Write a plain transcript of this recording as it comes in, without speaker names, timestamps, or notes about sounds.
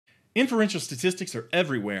Inferential statistics are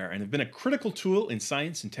everywhere and have been a critical tool in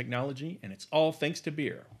science and technology, and it's all thanks to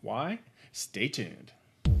beer. Why? Stay tuned.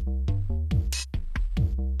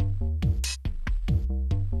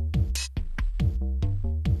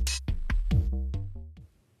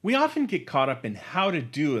 We often get caught up in how to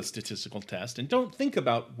do a statistical test and don't think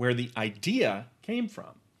about where the idea came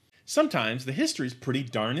from. Sometimes the history is pretty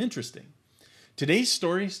darn interesting. Today's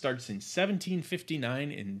story starts in 1759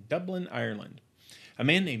 in Dublin, Ireland. A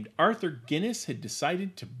man named Arthur Guinness had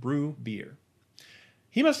decided to brew beer.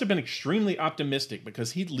 He must have been extremely optimistic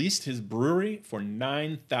because he'd leased his brewery for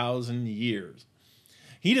 9,000 years.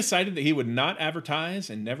 He decided that he would not advertise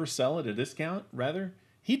and never sell at a discount. Rather,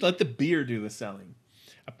 he'd let the beer do the selling.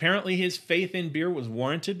 Apparently, his faith in beer was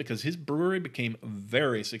warranted because his brewery became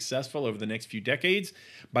very successful over the next few decades.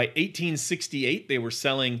 By 1868, they were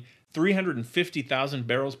selling 350,000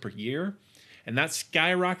 barrels per year, and that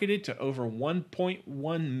skyrocketed to over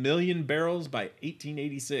 1.1 million barrels by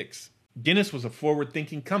 1886. Guinness was a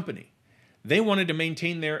forward-thinking company. They wanted to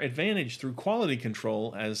maintain their advantage through quality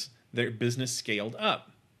control as their business scaled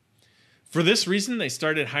up. For this reason, they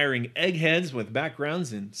started hiring eggheads with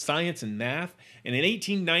backgrounds in science and math, and in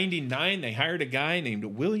 1899, they hired a guy named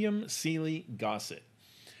William Sealy Gossett,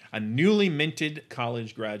 a newly minted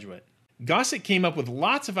college graduate. Gossett came up with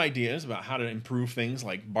lots of ideas about how to improve things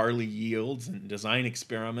like barley yields and design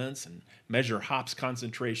experiments and measure hops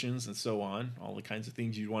concentrations and so on, all the kinds of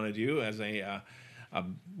things you'd want to do as a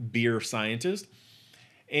beer scientist.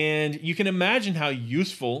 And you can imagine how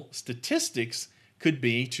useful statistics could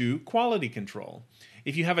be to quality control.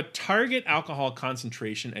 If you have a target alcohol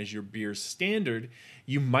concentration as your beer's standard,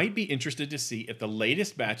 you might be interested to see if the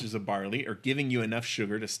latest batches of barley are giving you enough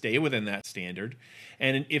sugar to stay within that standard.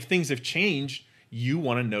 And if things have changed, you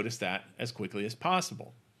want to notice that as quickly as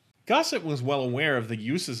possible. Gossett was well aware of the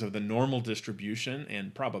uses of the normal distribution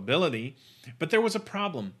and probability, but there was a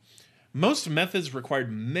problem. Most methods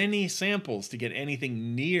required many samples to get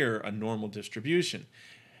anything near a normal distribution.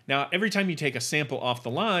 Now, every time you take a sample off the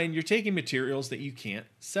line, you're taking materials that you can't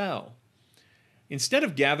sell. Instead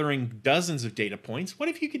of gathering dozens of data points, what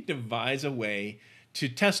if you could devise a way to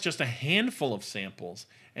test just a handful of samples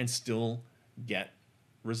and still get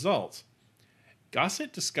results?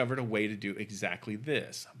 Gossett discovered a way to do exactly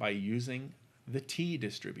this by using the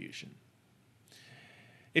t-distribution.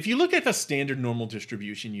 If you look at the standard normal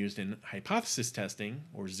distribution used in hypothesis testing,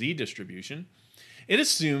 or z-distribution, it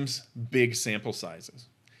assumes big sample sizes.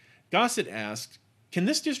 Gossett asked, can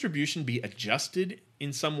this distribution be adjusted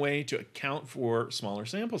in some way to account for smaller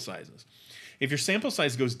sample sizes? If your sample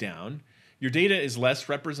size goes down, your data is less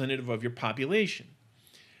representative of your population.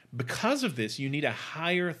 Because of this, you need a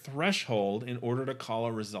higher threshold in order to call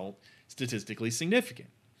a result statistically significant.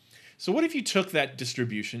 So what if you took that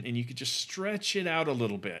distribution and you could just stretch it out a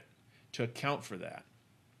little bit to account for that?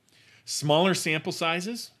 Smaller sample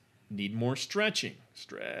sizes need more stretching.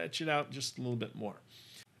 Stretch it out just a little bit more.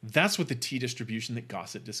 That's what the t-distribution that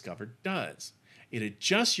Gossett discovered does. It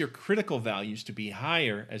adjusts your critical values to be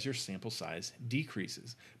higher as your sample size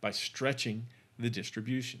decreases by stretching the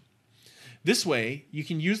distribution. This way, you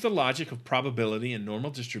can use the logic of probability and normal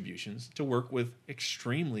distributions to work with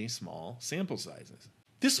extremely small sample sizes.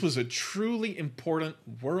 This was a truly important,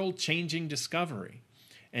 world-changing discovery,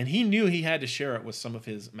 and he knew he had to share it with some of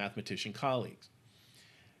his mathematician colleagues.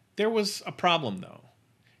 There was a problem, though.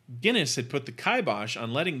 Guinness had put the kibosh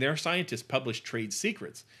on letting their scientists publish trade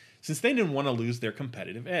secrets, since they didn't want to lose their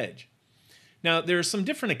competitive edge. Now, there are some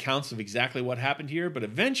different accounts of exactly what happened here, but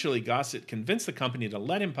eventually Gossett convinced the company to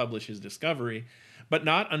let him publish his discovery, but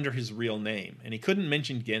not under his real name, and he couldn't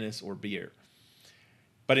mention Guinness or beer.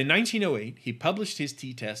 But in 1908, he published his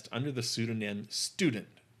t-test under the pseudonym Student,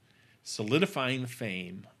 solidifying the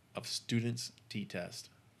fame of Student's t-test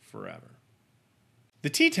forever. The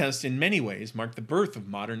t-test in many ways marked the birth of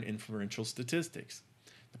modern inferential statistics.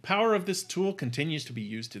 The power of this tool continues to be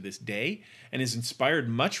used to this day and has inspired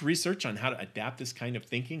much research on how to adapt this kind of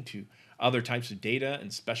thinking to other types of data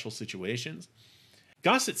and special situations.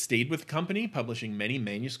 Gossett stayed with the company, publishing many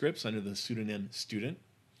manuscripts under the pseudonym Student,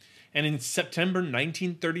 and in September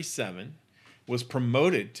 1937 was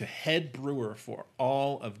promoted to head brewer for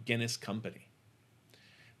all of Guinness Company.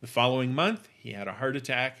 The following month, he had a heart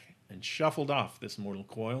attack and shuffled off this mortal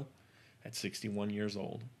coil at 61 years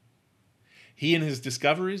old. He and his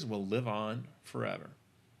discoveries will live on forever.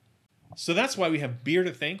 So that's why we have beer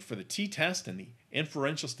to thank for the t-test and the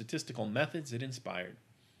inferential statistical methods it inspired.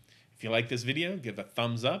 If you like this video, give a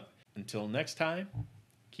thumbs up. Until next time,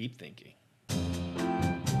 keep thinking.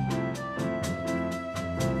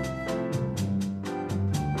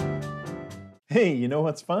 Hey, you know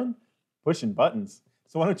what's fun? Pushing buttons.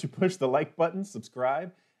 So why don't you push the like button,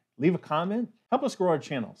 subscribe, leave a comment, help us grow our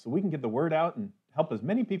channel so we can get the word out and help as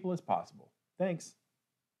many people as possible. Thanks.